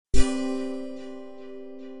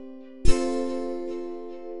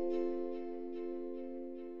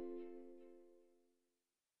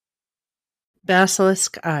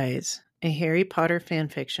Basilisk Eyes, a Harry Potter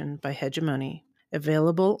fanfiction by Hegemone,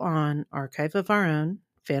 available on Archive of Our Own,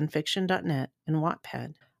 fanfiction.net, and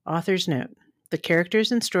Wattpad. Author's note: the characters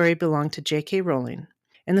and story belong to J.K. Rowling,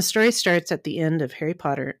 and the story starts at the end of Harry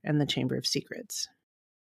Potter and the Chamber of Secrets.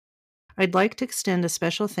 I'd like to extend a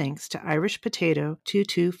special thanks to Irish Potato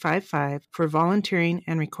 2255 for volunteering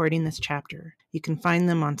and recording this chapter. You can find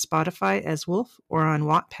them on Spotify as Wolf or on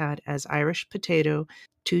Wattpad as Irish Potato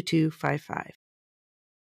 2255.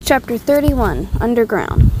 Chapter 31,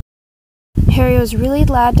 Underground. Harry was really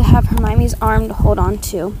glad to have Hermione's arm to hold on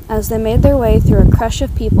to as they made their way through a crush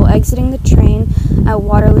of people exiting the train at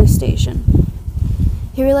Waterloo Station.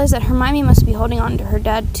 He realized that Hermione must be holding on to her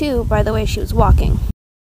dad too by the way she was walking.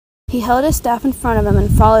 He held his staff in front of him and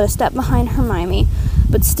followed a step behind Hermione,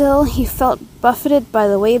 but still he felt buffeted by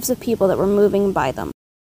the waves of people that were moving by them.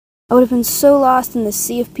 I would have been so lost in this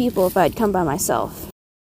sea of people if I had come by myself.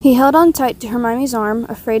 He held on tight to Hermione's arm,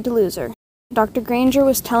 afraid to lose her. Dr. Granger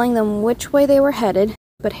was telling them which way they were headed,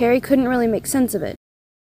 but Harry couldn't really make sense of it.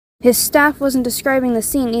 His staff wasn't describing the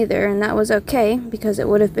scene either, and that was okay, because it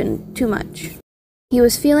would have been too much. He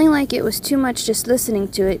was feeling like it was too much just listening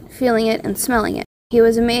to it, feeling it, and smelling it. He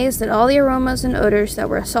was amazed at all the aromas and odors that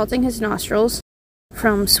were assaulting his nostrils,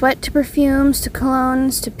 from sweat to perfumes to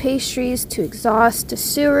colognes to pastries to exhaust to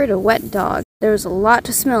sewer to wet dog. There was a lot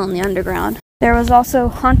to smell in the underground. There was also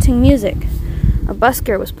haunting music. A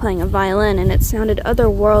busker was playing a violin, and it sounded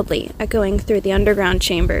otherworldly, echoing through the underground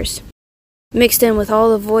chambers, mixed in with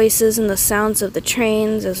all the voices and the sounds of the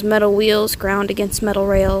trains as metal wheels ground against metal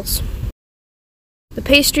rails. The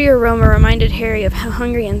pastry aroma reminded Harry of how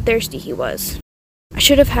hungry and thirsty he was. I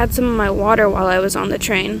should have had some of my water while I was on the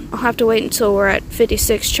train. I'll have to wait until we're at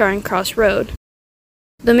 56 Charing Cross Road.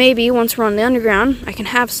 Though maybe, once we're on the underground, I can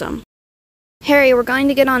have some. Harry, we're going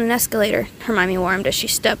to get on an escalator, Hermione warned as she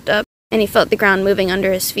stepped up, and he felt the ground moving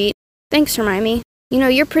under his feet. Thanks, Hermione. You know,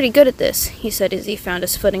 you're pretty good at this, he said as he found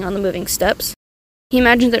his footing on the moving steps. He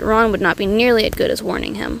imagined that Ron would not be nearly as good as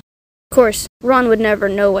warning him. Of course, Ron would never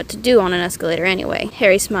know what to do on an escalator anyway.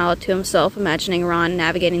 Harry smiled to himself, imagining Ron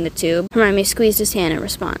navigating the tube. Hermione squeezed his hand in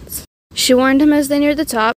response. She warned him as they neared the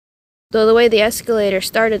top, though the way the escalator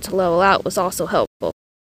started to level out was also helpful.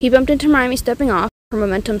 He bumped into Hermione stepping off. Her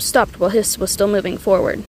momentum stopped while his was still moving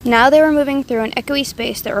forward. Now they were moving through an echoey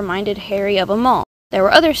space that reminded Harry of a mall. There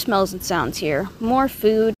were other smells and sounds here, more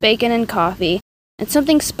food, bacon and coffee, and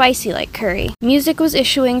something spicy like curry. Music was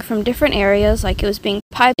issuing from different areas like it was being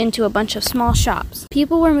piped into a bunch of small shops.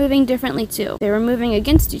 People were moving differently too. They were moving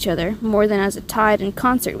against each other more than as a tide in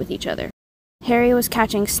concert with each other. Harry was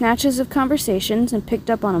catching snatches of conversations and picked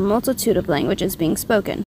up on a multitude of languages being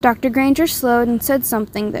spoken. Dr. Granger slowed and said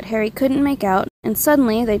something that Harry couldn't make out, and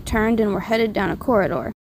suddenly they turned and were headed down a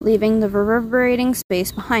corridor, leaving the reverberating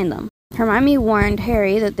space behind them. Hermione warned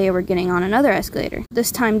Harry that they were getting on another escalator,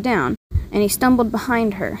 this time down, and he stumbled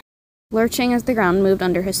behind her, lurching as the ground moved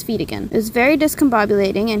under his feet again. It was very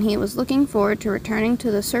discombobulating, and he was looking forward to returning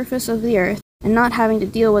to the surface of the earth and not having to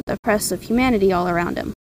deal with the press of humanity all around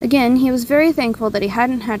him. Again, he was very thankful that he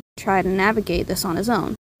hadn't had to try to navigate this on his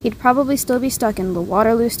own. He'd probably still be stuck in the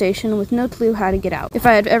Waterloo Station with no clue how to get out, if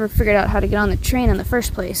I had ever figured out how to get on the train in the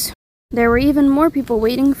first place. There were even more people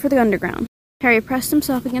waiting for the underground. Harry pressed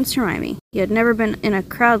himself against Hermione. He had never been in a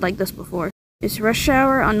crowd like this before. It's rush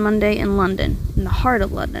hour on Monday in London, in the heart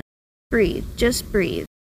of London. Breathe, just breathe.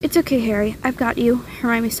 It's okay, Harry, I've got you,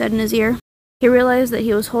 Hermione said in his ear. He realized that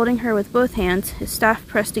he was holding her with both hands, his staff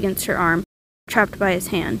pressed against her arm, trapped by his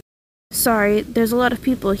hand. Sorry, there's a lot of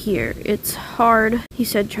people here. It's hard, he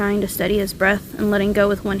said, trying to steady his breath and letting go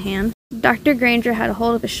with one hand. Dr. Granger had a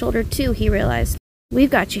hold of his shoulder too, he realized.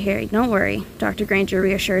 We've got you, Harry, don't worry, Dr. Granger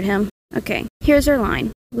reassured him. Okay, here's our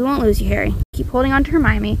line. We won't lose you, Harry. Keep holding on to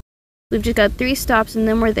Hermione. We've just got 3 stops and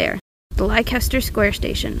then we're there. The Leicester Square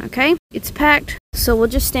station, okay? It's packed, so we'll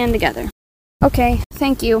just stand together. Okay,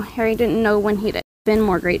 thank you. Harry didn't know when he'd been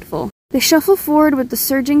more grateful. They shuffled forward with the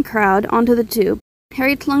surging crowd onto the tube.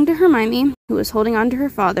 Harry clung to Hermione, who was holding on to her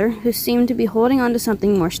father, who seemed to be holding on to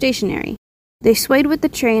something more stationary. They swayed with the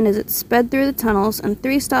train as it sped through the tunnels, and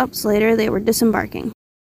 3 stops later they were disembarking.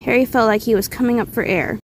 Harry felt like he was coming up for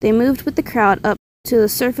air. They moved with the crowd up to the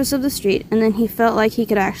surface of the street, and then he felt like he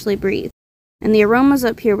could actually breathe. And the aromas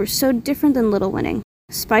up here were so different than Little Winning.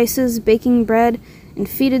 Spices, baking bread, and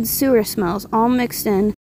fetid sewer smells all mixed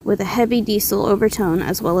in with a heavy diesel overtone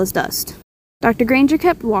as well as dust. Dr. Granger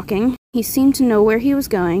kept walking. He seemed to know where he was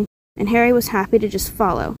going, and Harry was happy to just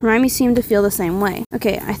follow. Hermione seemed to feel the same way.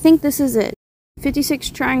 Okay, I think this is it. 56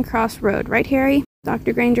 Charing Cross Road, right, Harry?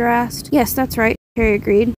 Dr. Granger asked. Yes, that's right, Harry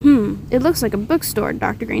agreed. It looks like a bookstore,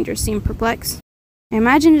 Dr. Granger seemed perplexed. I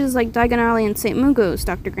imagine it is like Diagon Alley and St. Mungo's,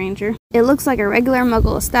 Dr. Granger. It looks like a regular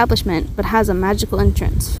Muggle establishment, but has a magical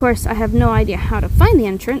entrance. Of course, I have no idea how to find the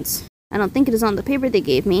entrance. I don't think it is on the paper they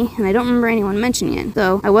gave me, and I don't remember anyone mentioning it,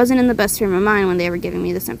 though I wasn't in the best frame of mind when they were giving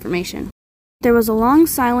me this information. There was a long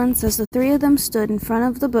silence as the three of them stood in front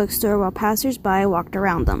of the bookstore while passers-by walked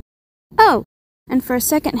around them. Oh! And for a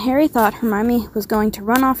second Harry thought Hermione was going to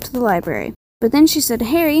run off to the library. But then she said,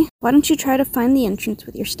 Harry, why don't you try to find the entrance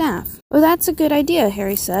with your staff? Oh, that's a good idea,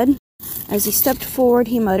 Harry said. As he stepped forward,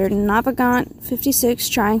 he muttered, Navigant 56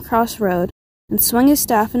 Charing Cross Road, and swung his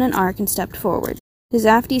staff in an arc and stepped forward. His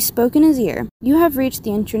Afty spoke in his ear. You have reached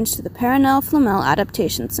the entrance to the Paranel Flamel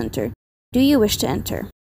Adaptation Center. Do you wish to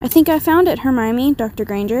enter? I think I found it, Hermione, Dr.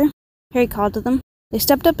 Granger, Harry called to them. They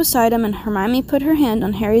stepped up beside him, and Hermione put her hand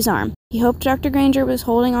on Harry's arm. He hoped Dr. Granger was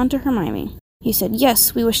holding on to Hermione. He said,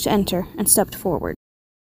 Yes, we wish to enter, and stepped forward.